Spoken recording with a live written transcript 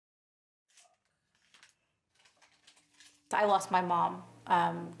I lost my mom.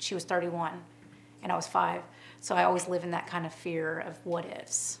 She was 31 and I was 5. So I always live in that kind of fear of what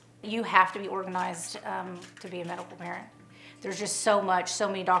ifs. You have to be organized to be a medical parent. There's just so much, so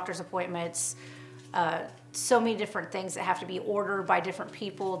many doctor's appointments, so many different things that have to be ordered by different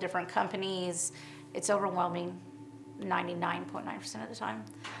people, different companies. It's overwhelming 99.9% of the time.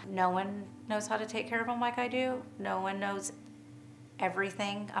 No one knows how to take care of them like I do. No one knows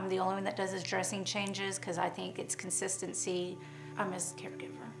everything. I'm the only one that does his dressing changes because I think it's consistency. I'm his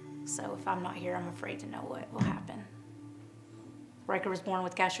caregiver. So if I'm not here, I'm afraid to know what will happen. Ryker was born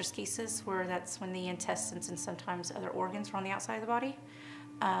with gastroschisis, where that's when the intestines and sometimes other organs are on the outside of the body.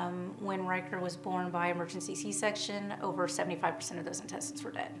 When Ryker was born by emergency C-section, over 75% of those intestines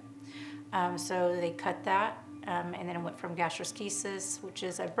were dead. So they cut that, and then it went from gastroschisis, which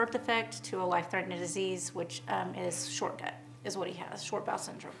is a birth defect, to a life-threatening disease, which is short gut, is what he has, short bowel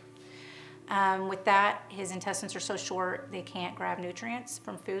syndrome. With that, his intestines are so short, they can't grab nutrients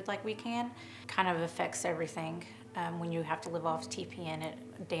from food like we can. Kind of affects everything. When you have to live off TPN,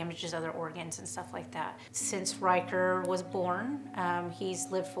 it damages other organs and stuff like that. Since Ryker was born, he's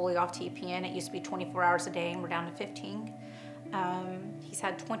lived fully off TPN. It used to be 24 hours a day, and we're down to 15. He's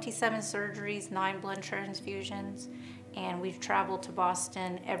had 27 surgeries, 9 blood transfusions, and we've traveled to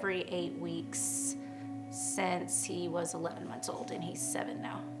Boston every 8 weeks since he was 11 months old, and he's 7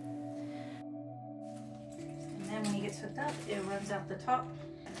 now. And then when he gets hooked up, it runs out the top,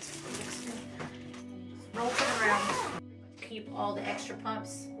 and that's what it looks good. Roll it around. Keep all the extra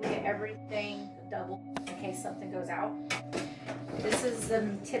pumps. We get everything double in case something goes out. This is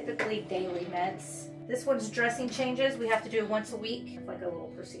typically daily meds. This one's dressing changes. We have to do it once a week. It's like a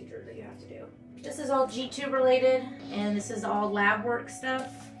little procedure that you have to do. This is all G-tube related, and this is all lab work stuff.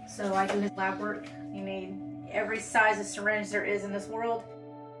 So I do his lab work. You need every size of syringe there is in this world.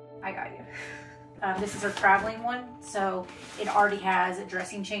 I got you. This is our traveling one. So it already has a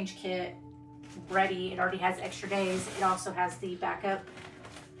dressing change kit ready. It already has extra days. It also has the backup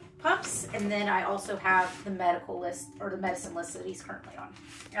pumps, and then I also have the medical list, or the medicine list that he's currently on,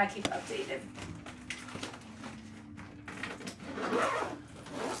 and I keep it updated.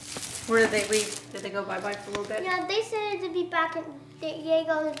 Where did they leave? Did they go bye-bye for a little bit? Yeah, they said to be back in, they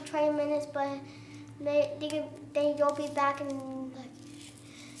go in 20 minutes, but they'll be back in like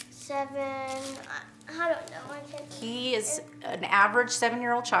 7, I don't know. He is an average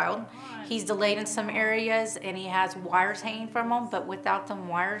 7-year-old child. He's delayed in some areas, and he has wires hanging from him, but without them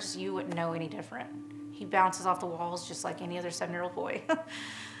wires, you wouldn't know any different. He bounces off the walls just like any other 7-year-old boy.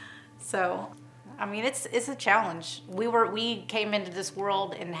 So, I mean, it's a challenge. We came into this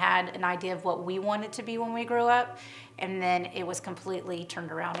world and had an idea of what we wanted to be when we grew up, and then it was completely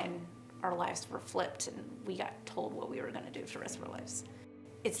turned around, and our lives were flipped, and we got told what we were going to do for the rest of our lives.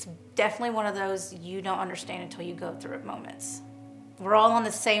 It's definitely one of those you don't understand until you go through it moments. We're all in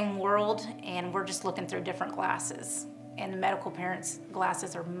the same world, and we're just looking through different glasses. And the medical parents'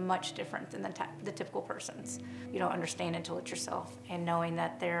 glasses are much different than the typical person's. You don't understand until it's yourself. And knowing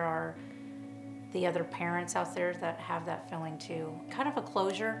that there are the other parents out there that have that feeling too. Kind of a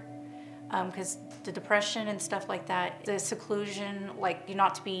closure, because the depression and stuff like that, the seclusion, like you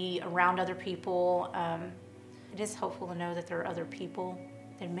not to be around other people, it is hopeful to know that there are other people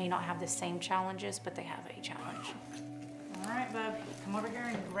that may not have the same challenges, but they have a challenge. All right, bub, come over here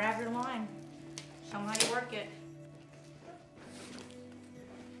and grab your line. Show them how you work it.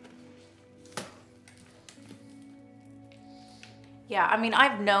 Yeah, I mean,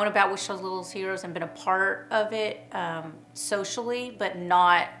 I've known about Wichita's Littlest Heroes and been a part of it socially, but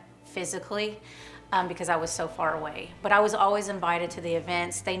not physically, because I was so far away. But I was always invited to the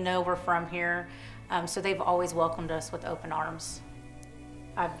events. They know we're from here, so they've always welcomed us with open arms.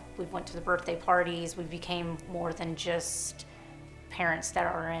 We went to the birthday parties. We became more than just parents that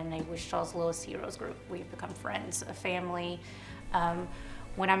are in a Wichita's Littlest Heroes group. We've become friends, a family.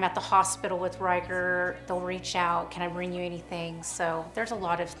 When I'm at the hospital with Ryker, they'll reach out, can I bring you anything? So there's a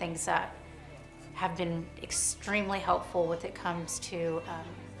lot of things that have been extremely helpful when it comes to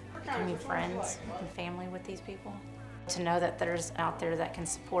becoming friends and family with these people. To know that there's out there that can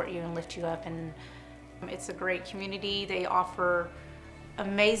support you and lift you up, and it's a great community. They offer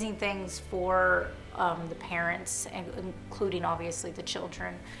amazing things for the parents, including obviously the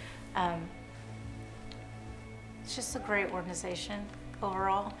children. It's just a great organization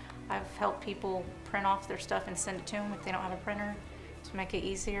overall. I've helped people print off their stuff and send it to them if they don't have a printer to make it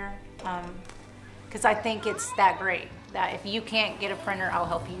easier. Because I think it's that great that if you can't get a printer, I'll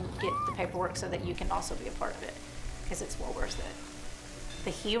help you get the paperwork so that you can also be a part of it, because it's well worth it. The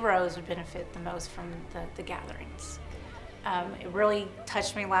heroes would benefit the most from the gatherings. It really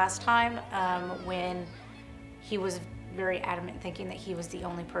touched me last time when he was very adamant, thinking that he was the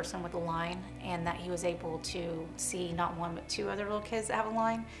only person with a line, and that he was able to see not one but two other little kids that have a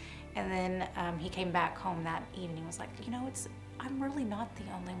line. And then he came back home that evening, was like, you know, I'm really not the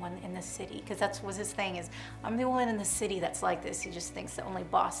only one in the city, because that was his thing, is I'm the only one in the city that's like this. He just thinks that only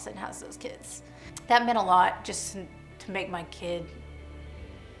Boston has those kids. That meant a lot, just to make my kid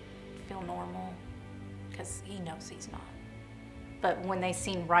feel normal, because he knows he's not. But when they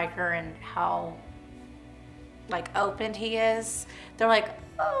seen Ryker and how like open he is, they're like,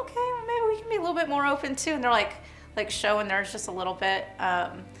 oh, okay, well, maybe we can be a little bit more open too. And they're like showing theirs just a little bit.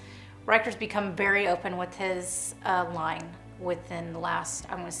 Ryker's become very open with his line within the last,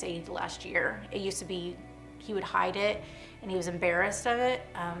 I'm gonna say the last year. It used to be he would hide it and he was embarrassed of it.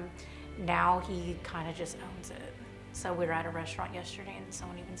 Now he kind of just owns it. So we were at a restaurant yesterday and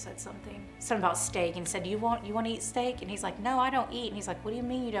someone even said something about steak, and said, you want to eat steak? And he's like, no, I don't eat. And he's like, what do you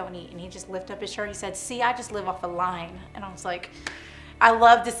mean you don't eat? And he just lifted up his shirt. He said, see, I just live off a line. And I was like, I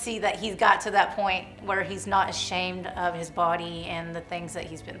love to see that he's got to that point where he's not ashamed of his body and the things that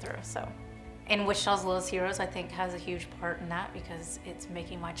he's been through. So, and Wichita's Littlest Heroes, I think, has a huge part in that, because it's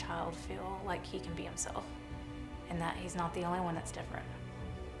making my child feel like he can be himself and that he's not the only one that's different.